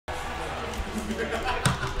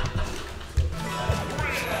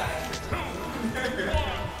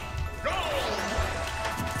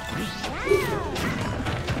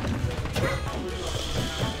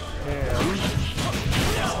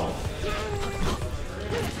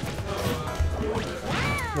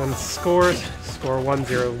Then score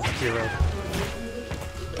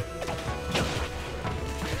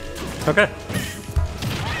 1-0-0. Okay.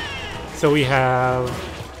 So we have...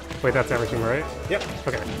 Wait, that's everything, right? Yep.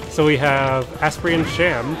 Okay. So we have Asprey and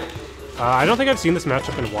Sham. I don't think I've seen this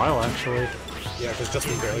matchup in a while, actually. Yeah, because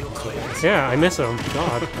Justin barely comes play. Yeah, I miss him.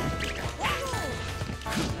 God.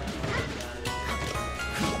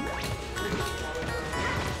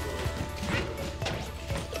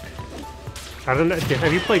 I don't know.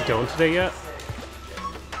 Have you played Don't today yet?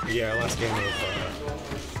 Yeah, last game of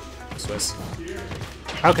Swiss.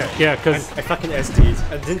 Okay, yeah, because... I fucking SD'd.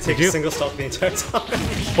 I didn't take a single stock the entire time.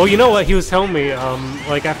 Well, you know what? He was telling me,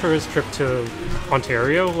 like, after his trip to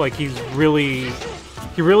Ontario, like, he really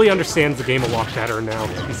understands the game a lot better now,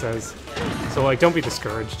 he says. So, like, don't be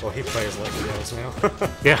discouraged. Well, he plays like he knows now.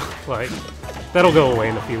 Yeah, like, that'll go away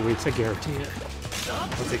in a few weeks, I guarantee it.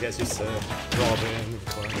 Once he gets used to Robin,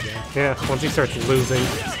 playing the game. Yeah, once he starts losing,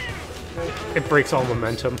 it breaks all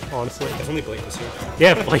momentum, honestly. If only Blake was here.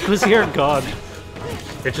 Yeah, if Blake was here, God.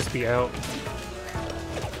 It'd just be out.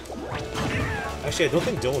 Actually, I don't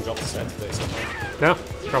think Dylan dropped the set today somehow. No,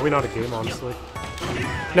 probably not a game, honestly.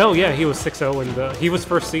 No, yeah, he was 6-0 and he was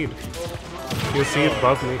first seed. He was seed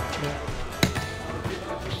above me. Yeah.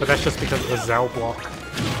 But that's just because of the Zao block.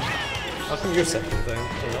 How come you're second thing?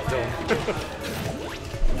 You're not Dylan.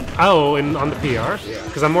 Oh, and on the PR? Yeah.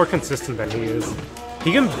 Because I'm more consistent than he is.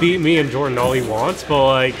 He can beat me and Jordan all he wants, but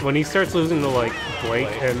like when he starts losing to like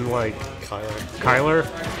Blake and like Kyler,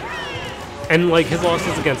 and like his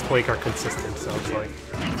losses against Blake are consistent, so it's like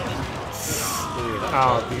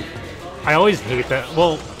I always hate that.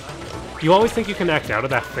 Well, you always think you can act out of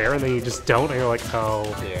that fair, and then you just don't, and you're like, oh,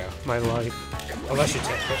 yeah, my life. Unless you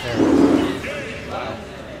take it. Wow,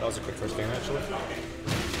 that was a quick first game actually.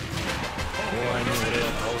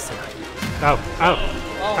 Oh, oh,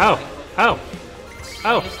 oh, oh,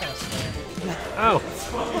 oh, oh.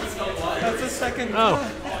 That's a second. Oh.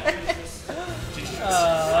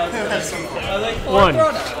 Like one.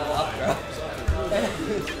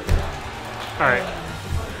 Alright.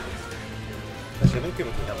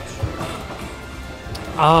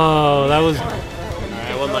 Oh, that was...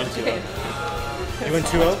 Alright, I won mine 2-0. You went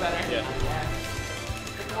 2-0? Yeah.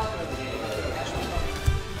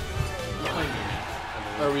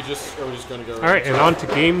 Are we just gonna go? Alright, and on to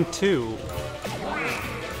game 2.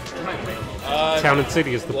 Town and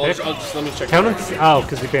City is the pick. Let me check. Town and oh,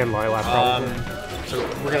 because we banned Lilac probably. So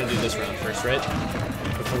we're gonna do this round first, right?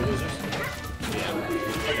 Before losers.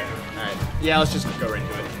 Yeah. Okay. All right. Yeah, let's just go right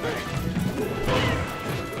into it. All right.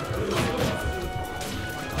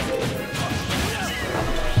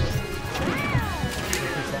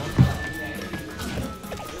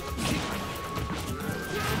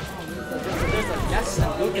 There's a Ness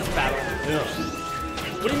and Lucas battle. Yeah.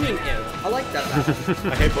 What do you mean, ew? I like that battle.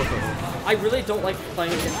 I hate both of them. I really don't like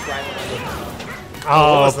playing against rivals.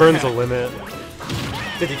 Oh, burns a limit.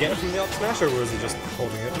 Did he get it from the up smash, or was he just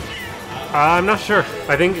holding it? I'm not sure.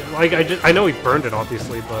 I think, like, I know he burned it,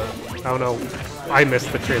 obviously, but I don't know. I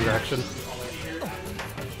missed the transaction.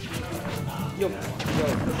 Yo,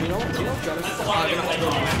 you know Jonas is gonna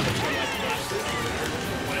hold on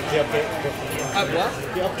The update. what?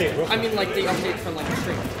 The update. I mean, like, the update from, like, the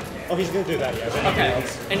stream. Oh, he's gonna do that, yeah. Okay.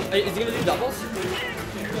 And is he gonna do doubles?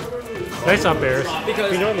 Nice up airs.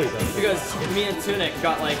 Because He normally does. Because me and Tunic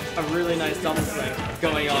got like a really nice doubles thing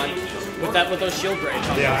going on with those shield breaks.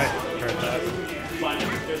 Yeah, I heard that.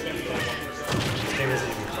 This game isn't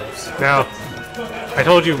even close. Now, I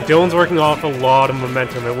told you, Dylan's working off a lot of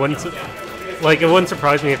momentum. It wouldn't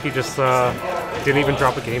surprise me if he just didn't even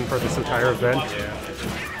drop a game for this entire event. Yeah.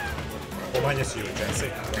 Well, minus you and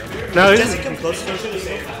Jesse. No, Jesse come close to us?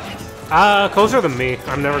 Closer than me.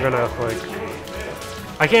 I'm never gonna like.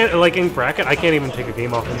 I can't like in bracket. I can't even take a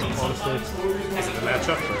game off him, honestly. Is it the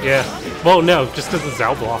matchup? Or? Yeah. Well, no, just because the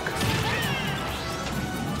Zao block.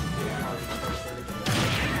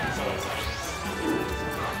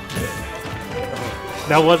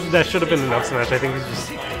 That should have been an up smash. I think he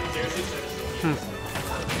just.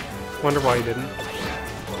 Wonder why he didn't.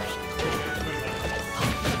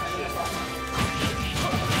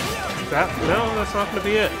 No, that's not gonna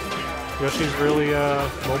be it. Yoshi's really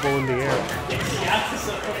mobile in the air.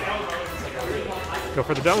 Go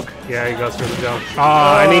for the dunk? Yeah, he goes for the dunk.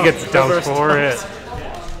 Oh, and he gets dunked for it.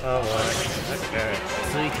 Oh, boy. Okay.